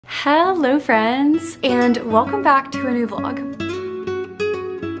Hello friends, and welcome back to a new vlog.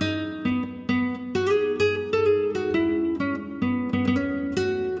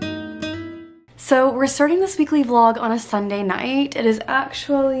 So we're starting this weekly vlog on a Sunday night. It is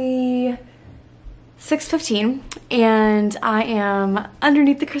actually 6:15 and I am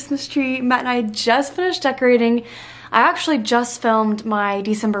underneath the Christmas tree. Matt and I just finished decorating. I actually just filmed my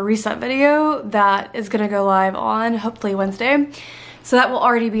December reset video that is gonna go live on hopefully Wednesday. So that will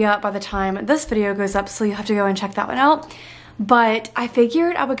already be up by the time this video goes up, so you have to go and check that one out. But I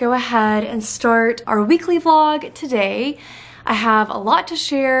figured I would go ahead and start our weekly vlog today. I have a lot to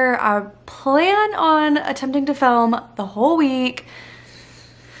share. I plan on attempting to film the whole week.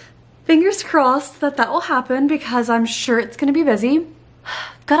 Fingers crossed that that will happen because I'm sure it's gonna be busy.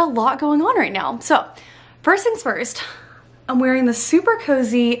 I've got a lot going on right now. So first things first, I'm wearing the super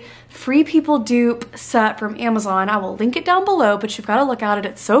cozy Free People dupe set from Amazon. I will link it down below, but you've got to look at it.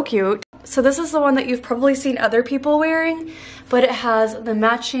 It's so cute. So this is the one that you've probably seen other people wearing, but it has the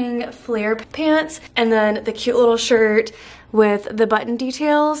matching flare pants and then the cute little shirt with the button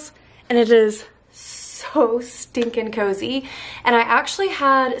details, and it is so stinking cozy. And I actually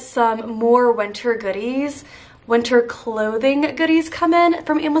had some more winter goodies, winter clothing goodies come in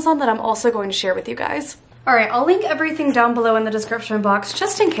from Amazon that I'm also going to share with you guys. All right, I'll link everything down below in the description box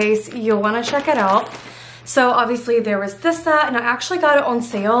just in case you'll want to check it out. So obviously there was this set, and I actually got it on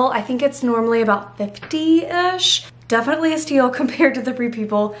sale. I think it's normally about 50-ish. Definitely a steal compared to the Free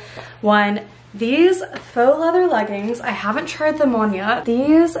People one. These faux leather leggings, I haven't tried them on yet.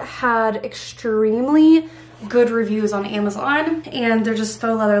 These had extremely good reviews on Amazon, and they're just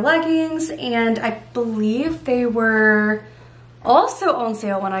faux leather leggings, and I believe they were also on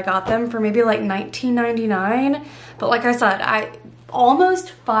sale when I got them for maybe like $19.99. But like I said, I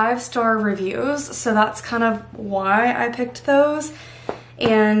almost 5-star reviews, so that's kind of why I picked those.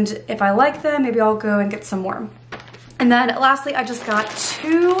 And if I like them, maybe I'll go and get some more. And then lastly, I just got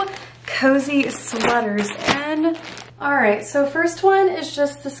 2 cozy sweaters in. All right, so first one is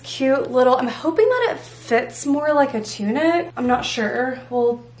just this cute little, I'm hoping that it fits more like a tunic. I'm not sure,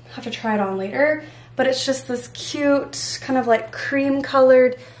 we'll have to try it on later. But it's just this cute, kind of like cream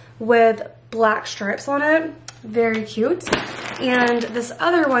colored with black stripes on it. Very cute. And this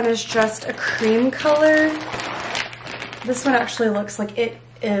other one is just a cream color. This one actually looks like it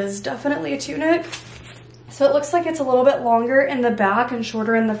is definitely a tunic. So it looks like it's a little bit longer in the back and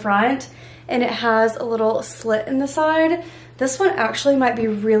shorter in the front. And it has a little slit in the side. This one actually might be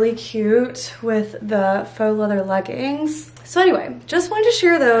really cute with the faux leather leggings. So anyway, just wanted to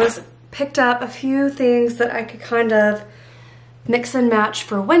share those. Picked up a few things that I could kind of mix and match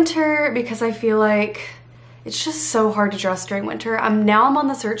for winter because I feel like it's just so hard to dress during winter. Now I'm on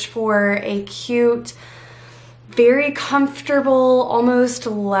the search for a cute, very comfortable, almost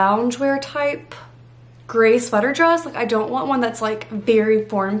loungewear type gray sweater dress. Like I don't want one that's like very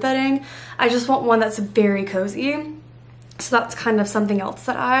form-fitting. I just want one that's very cozy. So that's kind of something else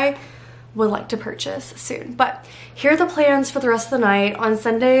that I would like to purchase soon. But here are the plans for the rest of the night. On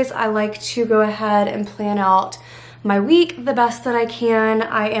Sundays, I like to go ahead and plan out my week the best that I can.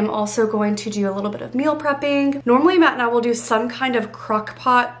 I am also going to do a little bit of meal prepping. Normally Matt and I will do some kind of crock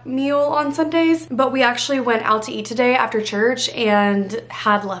pot meal on Sundays, but we actually went out to eat today after church and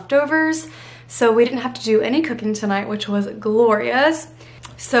had leftovers. So we didn't have to do any cooking tonight, which was glorious.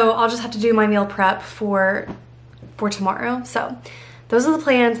 So I'll just have to do my meal prep for tomorrow. So those are the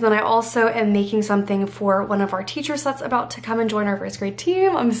plans. And then I also am making something for one of our teachers that's about to come and join our first grade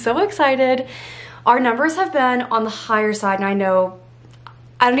team. I'm so excited. Our numbers have been on the higher side, and I know,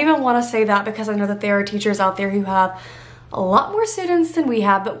 I don't even want to say that because I know that there are teachers out there who have a lot more students than we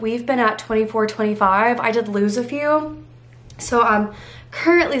have, but we've been at 24, 25. I did lose a few. So I'm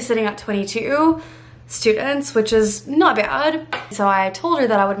currently sitting at 22 students, which is not bad. So I told her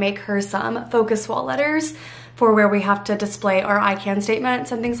that I would make her some focus wall letters for where we have to display our I can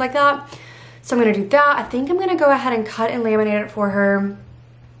statements and things like that. So I'm gonna do that. I think I'm gonna go ahead and cut and laminate it for her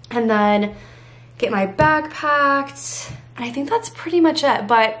and then get my bag packed. And I think that's pretty much it.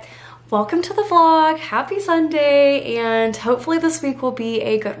 But welcome to the vlog, happy Sunday, and hopefully this week will be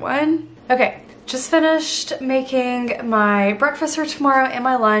a good one. Okay, just finished making my breakfast for tomorrow and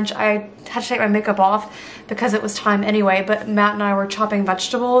my lunch. I had to take my makeup off because it was time anyway, but Matt and I were chopping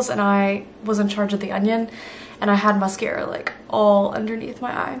vegetables and I was in charge of the onion. And I had mascara like all underneath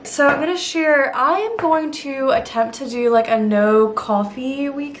my eye. So I'm gonna share, I am going to attempt to do like a no coffee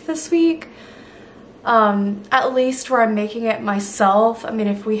week this week. At least where I'm making it myself. I mean,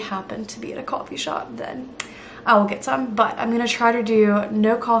 if we happen to be at a coffee shop, then I will get some, but I'm gonna try to do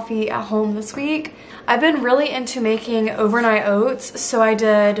no coffee at home this week. I've been really into making overnight oats, so I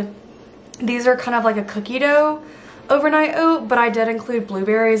did, these are kind of like a cookie dough overnight oat, but I did include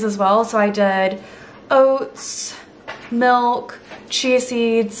blueberries as well. So I did oats, milk, chia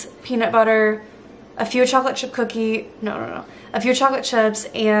seeds, peanut butter, a few chocolate chip a few chocolate chips,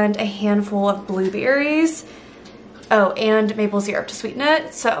 and a handful of blueberries. Oh, and maple syrup to sweeten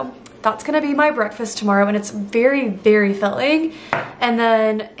it. So that's gonna be my breakfast tomorrow, and it's very, very filling. And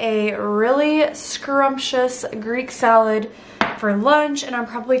then a really scrumptious Greek salad for lunch, and I'm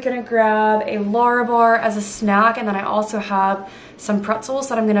probably gonna grab a Lara bar as a snack, and then I also have some pretzels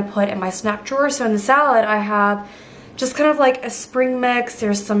that I'm gonna put in my snack drawer. So in the salad, I have just kind of like a spring mix.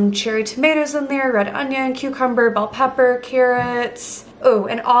 There's some cherry tomatoes in there, red onion, cucumber, bell pepper, carrots, oh,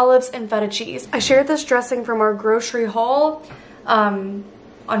 and olives and feta cheese. I shared this dressing from our grocery haul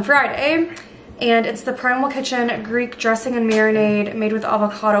on Friday, and it's the Primal Kitchen Greek dressing and marinade made with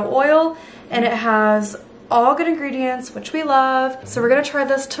avocado oil, and it has all good ingredients, which we love. So we're gonna try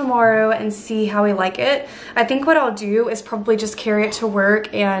this tomorrow and see how we like it. I think what I'll do is probably just carry it to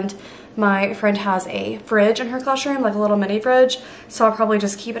work, and my friend has a fridge in her classroom, like a little mini fridge, so I'll probably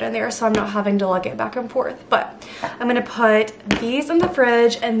just keep it in there so I'm not having to lug it back and forth. But I'm gonna put these in the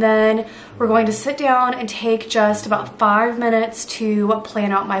fridge, and then we're going to sit down and take just about 5 minutes to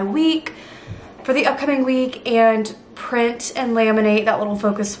plan out my week for the upcoming week and print and laminate that little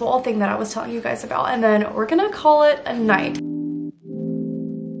focus wall thing that I was telling you guys about, and then we're gonna call it a night.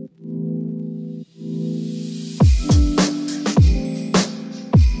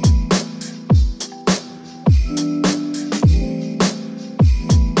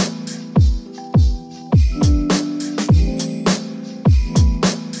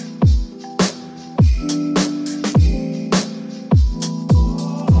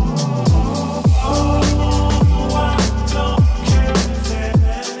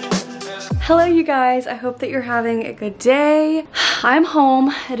 Hello you guys, I hope that you're having a good day. I'm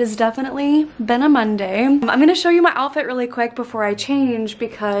home. It has definitely been a Monday. I'm gonna show you my outfit really quick before I change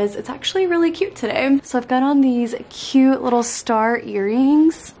because it's actually really cute today. So I've got on these cute little star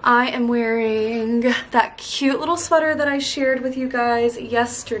earrings. I am wearing that cute little sweater that I shared with you guys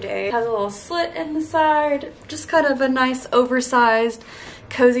yesterday. It has a little slit in the side, just kind of a nice oversized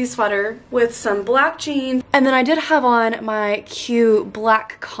cozy sweater with some black jeans. And then I did have on my cute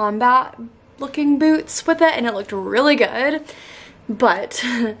black combat looking boots with it, and it looked really good. But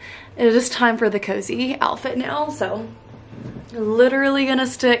it is time for the cozy outfit now, so literally gonna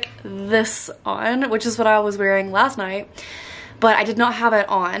stick this on, which is what I was wearing last night, but I did not have it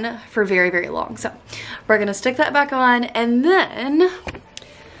on for very, very long. So we're gonna stick that back on, and then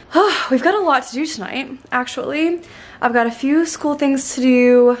we've got a lot to do tonight, actually. I've got a few school things to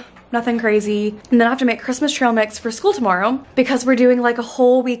do, nothing crazy. And then I have to make Christmas trail mix for school tomorrow because we're doing like a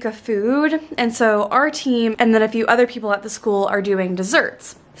whole week of food. And so our team and then a few other people at the school are doing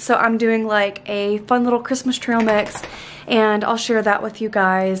desserts. So I'm doing like a fun little Christmas trail mix, and I'll share that with you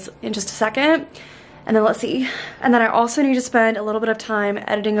guys in just a second. And then let's see. And then I also need to spend a little bit of time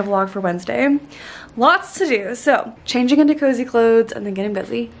editing a vlog for Wednesday. Lots to do. So changing into cozy clothes and then getting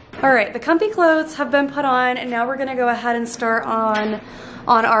busy. All right, the comfy clothes have been put on, and now we're gonna go ahead and start on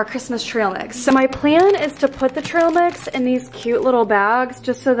our Christmas trail mix. So my plan is to put the trail mix in these cute little bags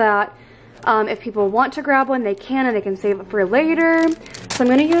just so that if people want to grab one, they can, and they can save it for later. So I'm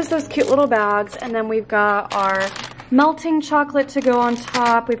gonna use those cute little bags, and then we've got our melting chocolate to go on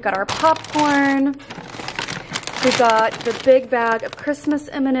top. We've got our popcorn. We've got the big bag of Christmas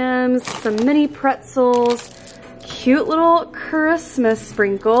M&Ms, some mini pretzels, cute little Christmas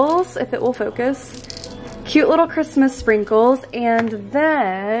sprinkles, if it will focus. Cute little Christmas sprinkles, and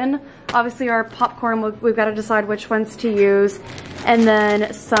then obviously our popcorn, we've got to decide which ones to use, and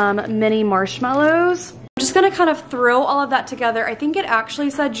then some mini marshmallows. I'm just gonna kind of throw all of that together. I think it actually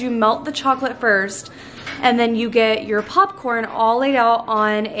said you melt the chocolate first, and then you get your popcorn all laid out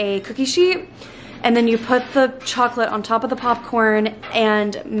on a cookie sheet, and then you put the chocolate on top of the popcorn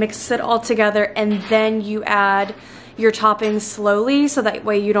and mix it all together, and then you add your toppings slowly so that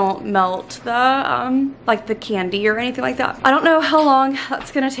way you don't melt the like the candy or anything like that. I don't know how long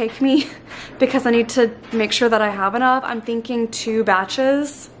that's gonna take me because I need to make sure that I have enough. I'm thinking 2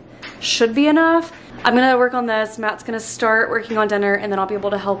 batches should be enough. I'm gonna work on this. Matt's gonna start working on dinner, and then I'll be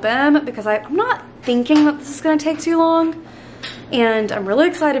able to help him because I'm not thinking that this is gonna take too long. And I'm really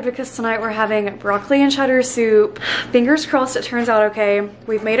excited because tonight we're having broccoli and cheddar soup. Fingers crossed it turns out okay.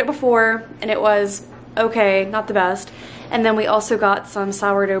 We've made it before and it was okay, not the best. And then we also got some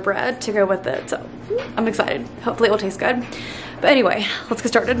sourdough bread to go with it. So I'm excited. Hopefully it will taste good. But anyway, let's get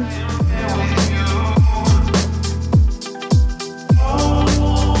started.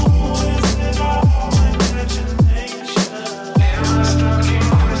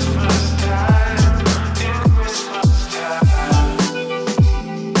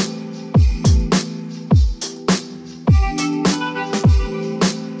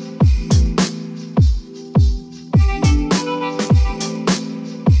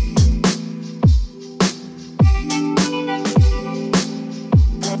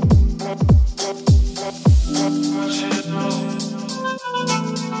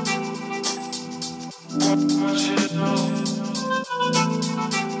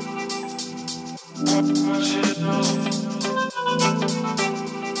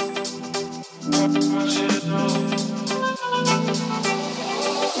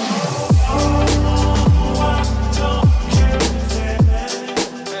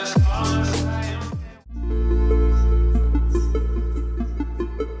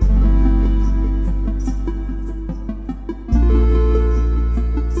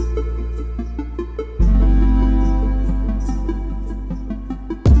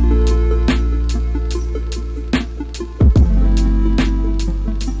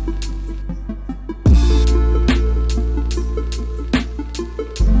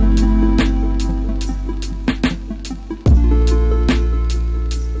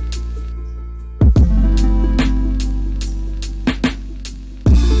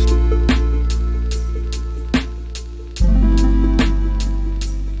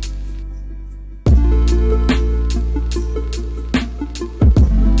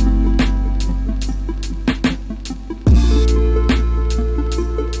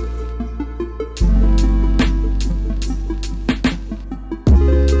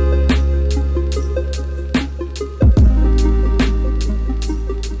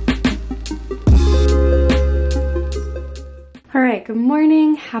 Alright, good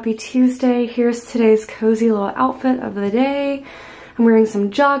morning, happy Tuesday. Here's today's cozy little outfit of the day. I'm wearing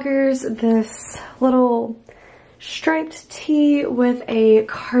some joggers, this little striped tee with a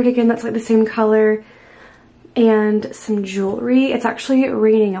cardigan that's like the same color, and some jewelry. It's actually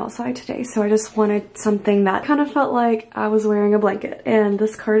raining outside today, so I just wanted something that kind of felt like I was wearing a blanket, and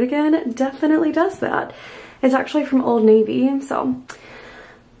this cardigan definitely does that. It's actually from Old Navy, so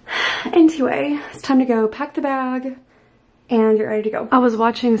anyway, it's time to go pack the bag and get ready to go. I was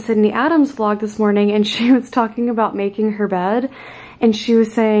watching Sydney Adams' vlog this morning, and she was talking about making her bed, and she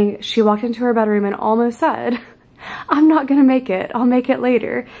was saying she walked into her bedroom and almost said, "I'm not gonna make it, I'll make it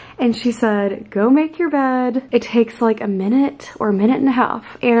later." And she said, go make your bed. It takes like a minute or a minute and a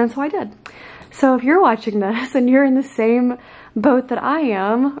half. And so I did. So if you're watching this and you're in the same boat that I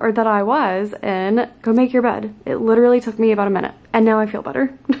am, or that I was in, go make your bed. It literally took me about a minute, and now I feel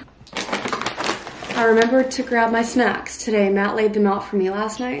better. I remembered to grab my snacks today. Matt laid them out for me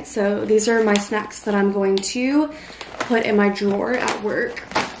last night, so these are my snacks that I'm going to put in my drawer at work.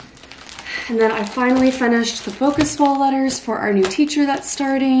 And then I finally finished the focus wall letters for our new teacher that's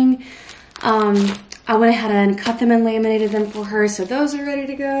starting. I went ahead and cut them and laminated them for her, so those are ready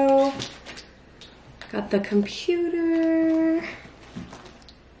to go. Got the computer.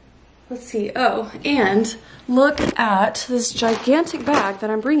 Let's see, oh, and look at this gigantic bag that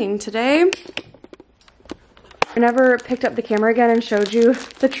I'm bringing today. I never picked up the camera again and showed you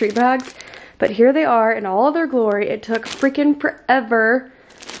the treat bags, but here they are in all of their glory. It took freaking forever,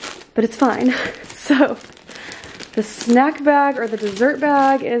 but it's fine. So the snack bag or the dessert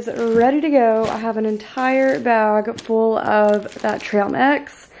bag is ready to go. I have an entire bag full of that trail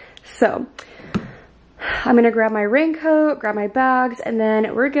mix. So I'm gonna grab my raincoat, grab my bags, and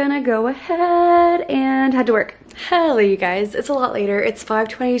then we're gonna go ahead and head to work. Hello, you guys. It's a lot later. It's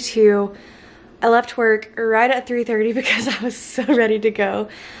 5:22. I left work right at 3:30 because I was so ready to go.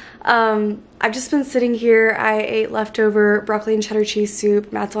 I've just been sitting here. I ate leftover broccoli and cheddar cheese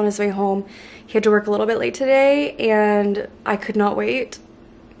soup. Matt's on his way home. He had to work a little bit late today, and I could not wait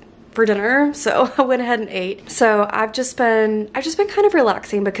for dinner, so I went ahead and ate. So I've just been kind of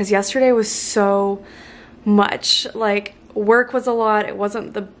relaxing because yesterday was so much. Like, work was a lot. It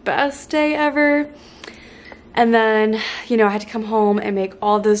wasn't the best day ever. And then, you know, I had to come home and make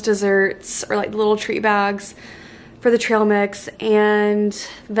all those desserts, or like little treat bags for the trail mix. And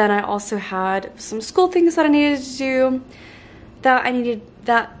then I also had some school things that I needed to do, that I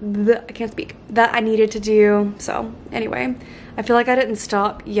needed to do. So anyway, I feel like I didn't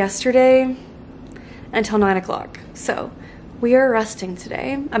stop yesterday until 9 o'clock. So we are resting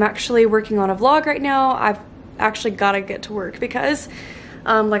today. I'm actually working on a vlog right now. I've actually got to get to work because,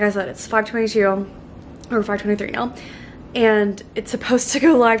 like I said, it's 5:22. Or 5:23 now, and it's supposed to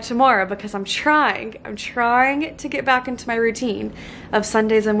go live tomorrow because I'm trying to get back into my routine of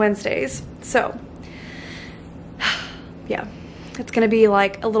Sundays and Wednesdays. So yeah, it's gonna be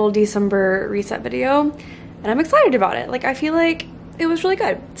like a little December reset video, and I'm excited about it. Like, I feel like it was really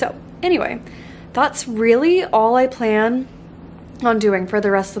good. So anyway, that's really all I plan on doing for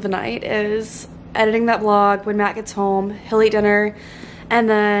the rest of the night, is editing that vlog. When Matt gets home, he'll eat dinner, and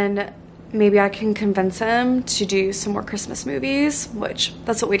then maybe I can convince him to do some more Christmas movies, which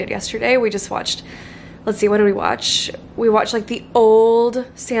that's what we did yesterday. We just watched, let's see, what did we watch? We watched like the old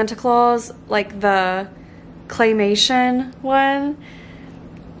Santa Claus, like the claymation one,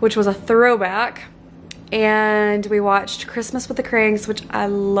 which was a throwback. and we watched Christmas with the Cranks, which I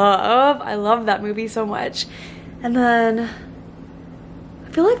love. I love that movie so much. And then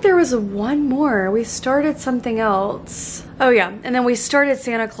I feel like there was one more. We started something else. Oh yeah, and then we started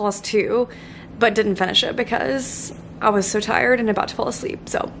Santa Claus 2, but didn't finish it because I was so tired and about to fall asleep.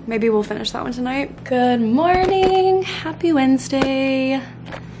 So maybe we'll finish that one tonight. Good morning, happy Wednesday.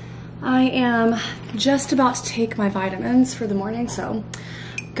 I am just about to take my vitamins for the morning, so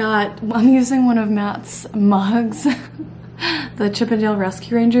I'm using one of Matt's mugs, the Chippendale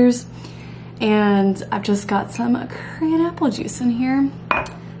Rescue Rangers, and I've just got some Korean apple juice in here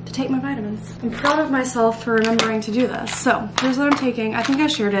to take my vitamins. I'm proud of myself for remembering to do this. So here's what I'm taking. I think I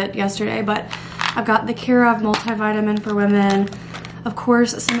shared it yesterday, but I've got the Care of multivitamin for women, of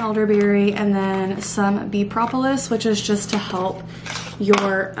course some elderberry, and then some bee propolis, which is just to help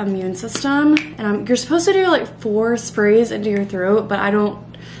your immune system. And you're supposed to do like 4 sprays into your throat, but I don't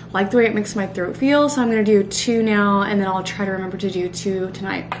like the way it makes my throat feel, so I'm gonna do 2 now, and then I'll try to remember to do 2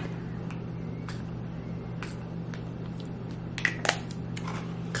 tonight.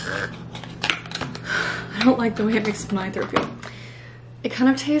 I don't like the way it makes my throat feel. It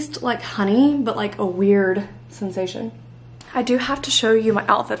kind of tastes like honey, but like a weird sensation. I do have to show you my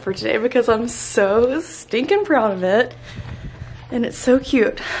outfit for today because I'm so stinking proud of it. And it's so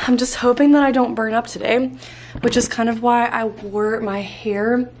cute. I'm just hoping that I don't burn up today, which is kind of why I wore my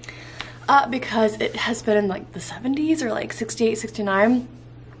hair up, because it has been in like the 70s or like 68, 69.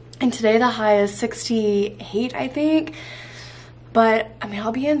 And today the high is 68, I think. But I mean,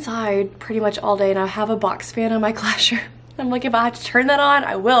 I'll be inside pretty much all day, and I have a box fan in my classroom. I'm like, if I have to turn that on,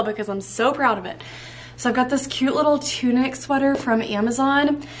 I will, because I'm so proud of it. So I've got this cute little tunic sweater from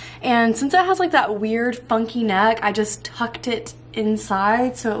Amazon, and since it has like that weird funky neck, I just tucked it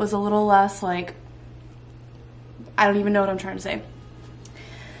inside so it was a little less like, I don't even know what I'm trying to say.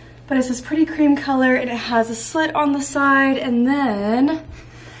 But it's this pretty cream color, and it has a slit on the side, and then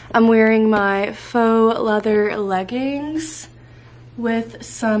I'm wearing my faux leather leggings with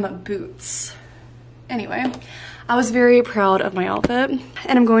some boots. Anyway, I was very proud of my outfit,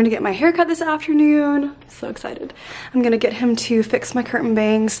 and I'm going to get my hair cut this afternoon. So excited. I'm gonna get him to fix my curtain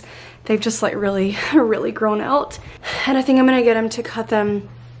bangs. They've just like really grown out, and I think I'm gonna get him to cut them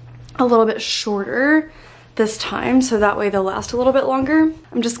a little bit shorter this time, so that way they'll last a little bit longer.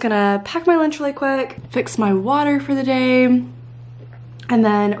 I'm just gonna pack my lunch really quick, fix my water for the day, and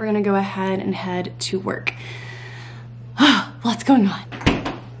then we're gonna go ahead and head to work. Lots going on.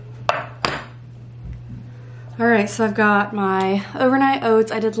 All right, so I've got my overnight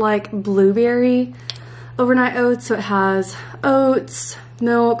oats. I did like blueberry overnight oats, so it has oats,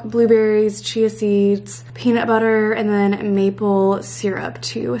 milk, blueberries, chia seeds, peanut butter, and then maple syrup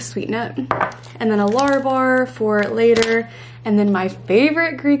to sweeten it. And then a Lar bar for later, and then my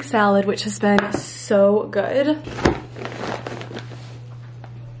favorite Greek salad, which has been so good.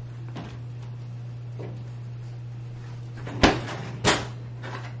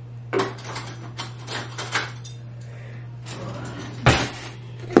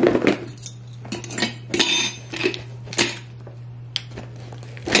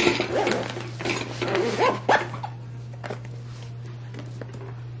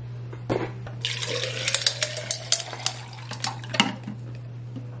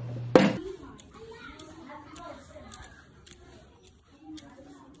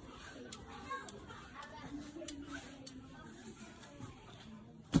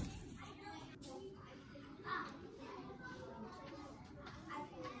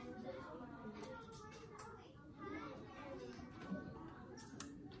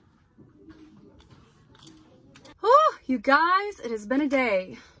 You guys, it has been a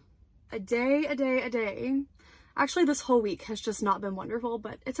day. A day. Actually, this whole week has just not been wonderful,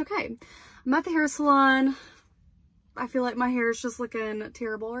 but it's okay. I'm at the hair salon. I feel like my hair is just looking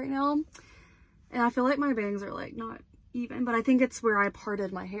terrible right now. And I feel like my bangs are like not even, but I think it's where I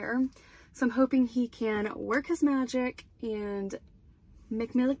parted my hair. So I'm hoping he can work his magic and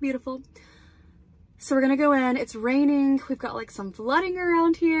make me look beautiful. So we're gonna go in. It's raining. We've got like some flooding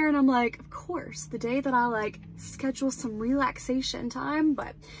around here, and I'm like, of course, the day that I like schedule some relaxation time.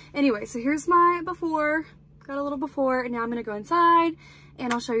 But anyway, so here's my before. Got a little before, and now I'm gonna go inside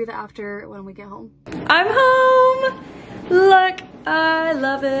and I'll show you the after when we get home. I'm home. Look, I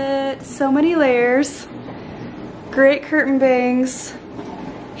love it. So many layers. Great curtain bangs.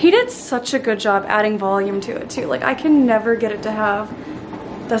 He did such a good job adding volume to it too. Like, I can never get it to have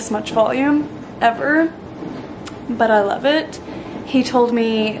this much volume ever, but I love it. He told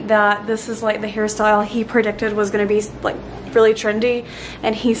me that this is like the hairstyle he predicted was gonna be like really trendy,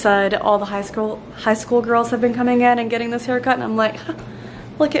 and he said all the high school girls have been coming in and getting this haircut, and I'm like,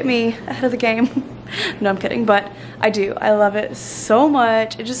 Look at me, ahead of the game. No, I'm kidding, but I do. I love it so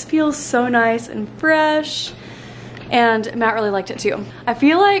much. It just feels so nice and fresh. And Matt really liked it too. I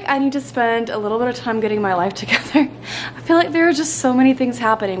feel like I need to spend a little bit of time getting my life together. I feel like there are just so many things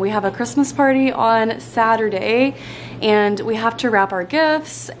happening. We have a Christmas party on Saturday and we have to wrap our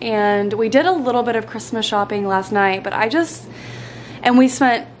gifts, and we did a little bit of Christmas shopping last night, but and we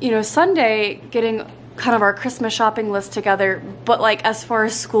spent, you know, Sunday getting kind of our Christmas shopping list together. But like as far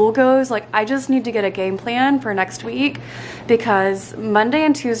as school goes, like I just need to get a game plan for next week, because Monday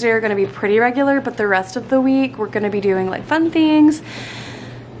and Tuesday are going to be pretty regular, but the rest of the week we're going to be doing like fun things,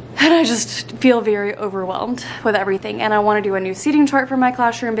 and I just feel very overwhelmed with everything. And I want to do a new seating chart for my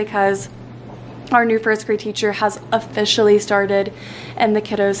classroom because our new first grade teacher has officially started and the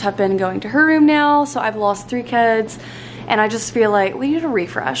kiddos have been going to her room now, so I've lost 3 kids. And I just feel like we need a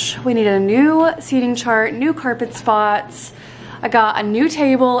refresh. We need a new seating chart, new carpet spots. I got a new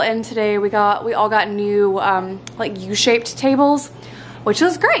table, and today we all got new like U-shaped tables, which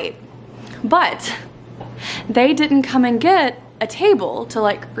is great. But they didn't come and get a table to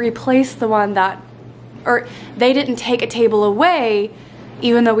like replace the one that, or they didn't take a table away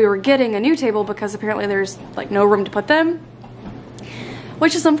even though we were getting a new table, because apparently there's like no room to put them.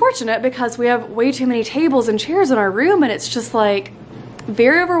 Which is unfortunate because we have way too many tables and chairs in our room, and it's just like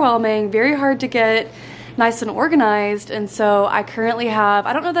very overwhelming, very hard to get nice and organized. And so I currently have,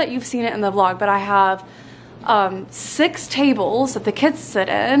 I don't know that you've seen it in the vlog, but I have 6 tables that the kids sit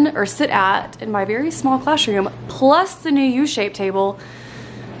at in my very small classroom, plus the new U-shaped table.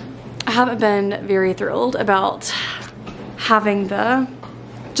 I haven't been very thrilled about having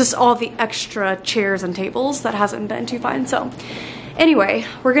just all the extra chairs and tables. That hasn't been too fun. So anyway,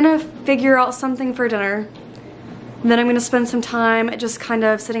 we're gonna figure out something for dinner. And then I'm gonna spend some time just kind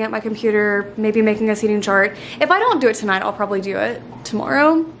of sitting at my computer, maybe making a seating chart. If I don't do it tonight, I'll probably do it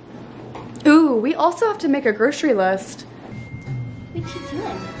tomorrow. Ooh, we also have to make a grocery list. What you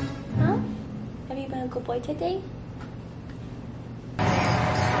doing? Huh? Have you been a good boy today?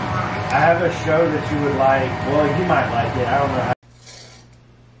 I have a show that you would like. Well, you might like it. I don't know how.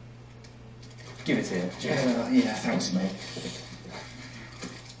 Give it here. Yeah, thanks, mate.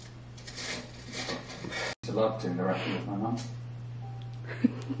 To love to directly with my mum.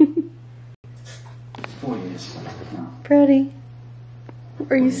 4 years now. Brody,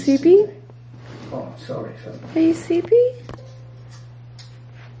 are you sleepy? Oh, sorry. Are you sleepy?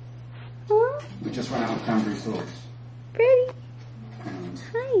 Huh? We just ran out of cranberry sauce. Brody, And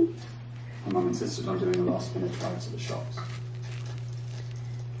hi. my mum insisted on doing a last minute drive to the shops.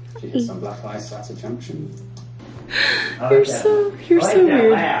 She had some black ice at a junction. You're so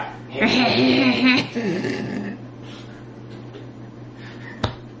weird.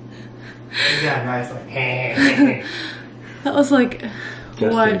 Yeah, guys, like. That was like Justin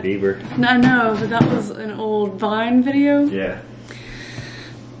what? Bieber. I know, but that was an old Vine video. Yeah.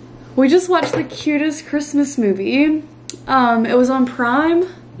 We just watched the cutest Christmas movie. It was on Prime.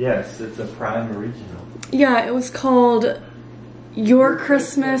 Yes, it's a Prime original. Yeah, it was called Your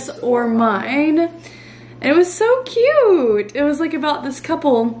Christmas or Mine. And it was so cute. It was like about this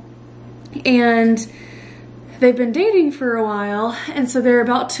couple, and they've been dating for a while, and so they're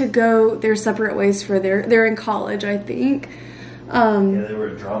about to go their separate ways for they're in college, I think. Yeah, they were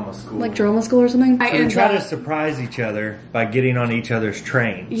at drama school. Like drama school or something. So they try to surprise each other by getting on each other's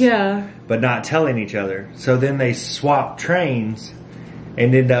trains. Yeah. But not telling each other. So then they swap trains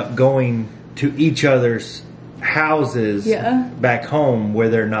and end up going to each other's houses back home where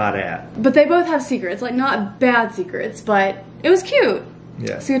they're not at. But they both have secrets, like not bad secrets, but it was cute.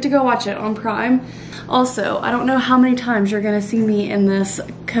 Yeah. So you have to go watch it on Prime. Also, I don't know how many times you're gonna see me in this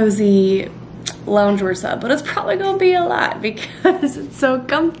cozy loungewear set, but it's probably gonna be a lot because it's so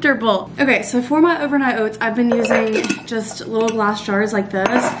comfortable. Okay, so for my overnight oats, I've been using just little glass jars like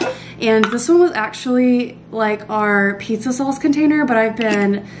this. And this one was actually like our pizza sauce container, but I've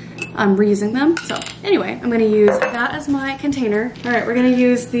been reusing them. So anyway, I'm gonna use that as my container. All right, we're gonna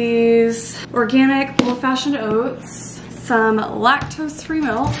use these organic old-fashioned oats, some lactose-free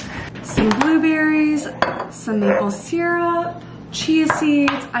milk, some blueberries, some maple syrup, chia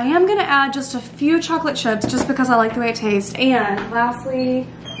seeds. I am gonna add just a few chocolate chips just because I like the way it tastes. And lastly,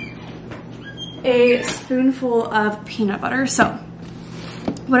 a spoonful of peanut butter. So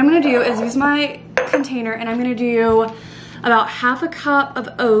what I'm gonna do is use my container, and I'm gonna do about half a cup of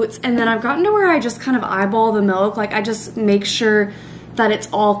oats, and then I've gotten to where I just kind of eyeball the milk. Like I just make sure that it's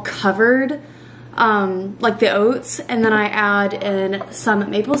all covered, like the oats, and then I add in some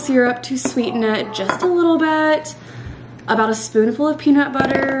maple syrup to sweeten it just a little bit, about a spoonful of peanut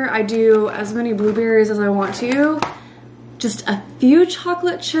butter. I do as many blueberries as I want to, just a few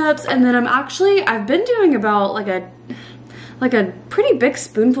chocolate chips, and then I've been doing about like a pretty big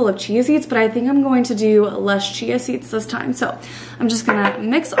spoonful of chia seeds, but I think I'm going to do less chia seeds this time. So I'm just gonna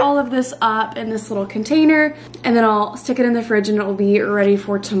mix all of this up in this little container, and then I'll stick it in the fridge and it will be ready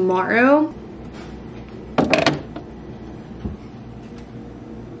for tomorrow.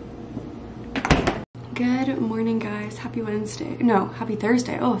 Good morning, guys. Happy Wednesday. No, happy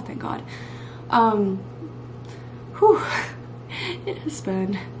Thursday. Oh, thank God. Whew. It has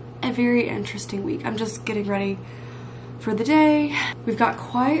been a very interesting week. I'm just getting ready for the day. We've got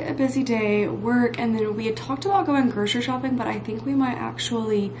quite a busy day at work, and then we had talked about going grocery shopping, but I think we might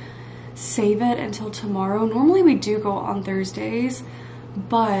actually save it until tomorrow. Normally we do go on Thursdays,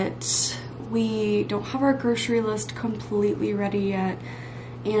 but we don't have our grocery list completely ready yet.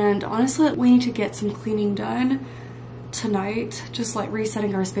 And honestly, we need to get some cleaning done tonight, just like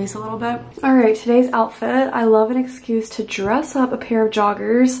resetting our space a little bit. All right, today's outfit. I love an excuse to dress up a pair of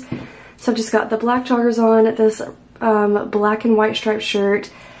joggers. So I've just got the black joggers on, this black and white striped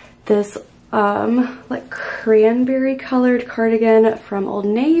shirt, this like cranberry colored cardigan from Old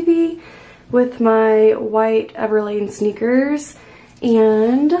Navy with my white Everlane sneakers,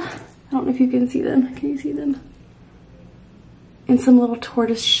 and I don't know if you can see them. Can you see them? And some little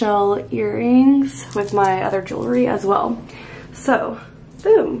tortoise shell earrings with my other jewelry as well. So,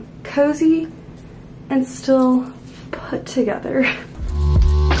 boom, cozy and still put together.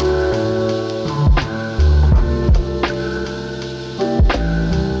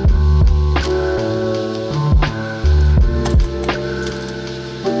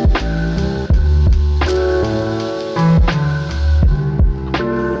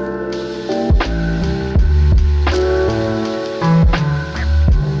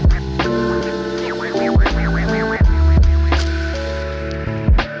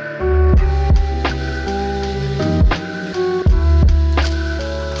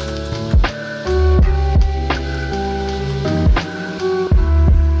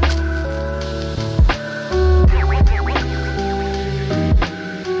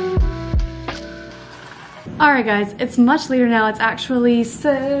 Alright guys, it's much later now. It's actually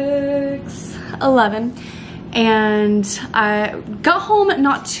 6:11 and I got home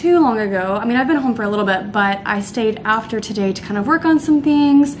not too long ago. I mean, I've been home for a little bit, but I stayed after today to kind of work on some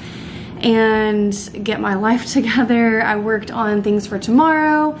things and get my life together. I worked on things for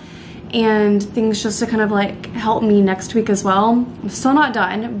tomorrow and things just to kind of like help me next week as well. I'm still not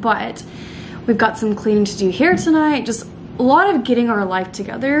done, but we've got some cleaning to do here tonight. Just a lot of getting our life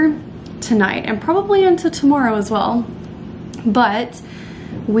together tonight and probably into tomorrow as well. But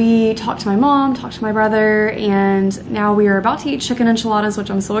we talked to my mom, talked to my brother, and now we are about to eat chicken enchiladas,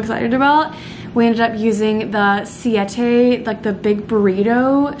 which I'm so excited about. We ended up using the siete, like the big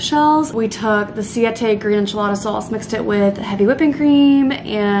burrito shells. We took the siete green enchilada sauce, mixed it with heavy whipping cream,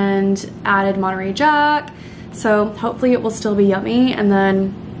 and added Monterey Jack. So hopefully it will still be yummy. And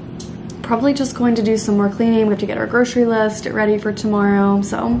then probably just going to do some more cleaning. We have to get our grocery list ready for tomorrow.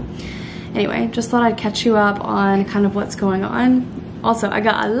 So anyway, just thought I'd catch you up on kind of what's going on. Also, I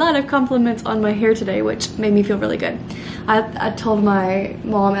got a lot of compliments on my hair today, which made me feel really good. I told my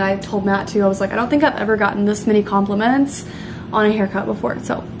mom and I told Matt too, I was like, I don't think I've ever gotten this many compliments on a haircut before,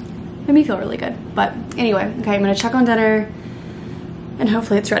 so it made me feel really good. But anyway, okay, I'm gonna check on dinner and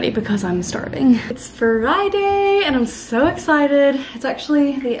hopefully it's ready because I'm starving. It's Friday and I'm so excited. It's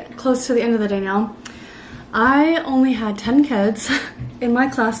actually close to the end of the day now. I only had 10 kids in my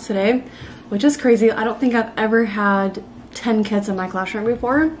class today, which is crazy. I don't think I've ever had 10 kids in my classroom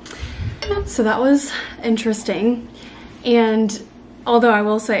before. So that was interesting. And although I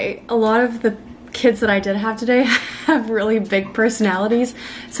will say a lot of the kids that I did have today have really big personalities,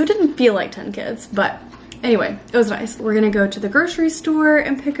 so it didn't feel like 10 kids, but anyway, it was nice. We're gonna go to the grocery store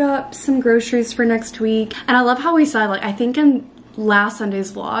and pick up some groceries for next week. And I love how we said, like, I think in last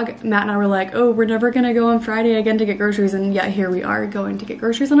Sunday's vlog, Matt and I were like, oh, we're never gonna go on Friday again to get groceries, and yet here we are going to get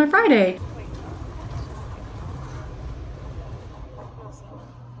groceries on a Friday.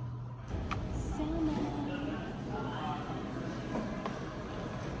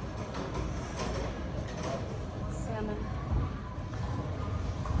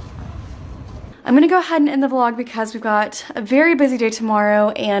 I'm gonna go ahead and end the vlog because we've got a very busy day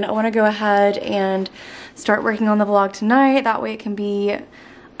tomorrow and I wanna go ahead and start working on the vlog tonight. That way it can be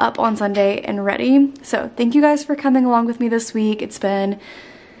up on Sunday and ready. So thank you guys for coming along with me this week. It's been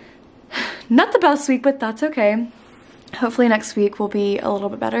not the best week, but that's okay. Hopefully next week will be a little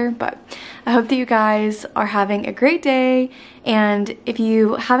bit better, but I hope that you guys are having a great day. And if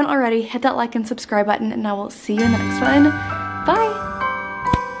you haven't already, hit that like and subscribe button and I will see you in the next one. Bye.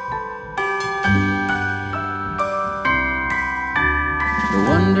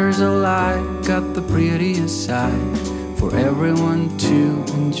 all I got the prettiest side for everyone to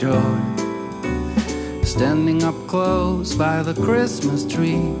enjoy. Standing up close by the Christmas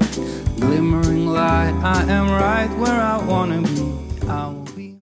tree, glimmering light, I am right where I wanna be.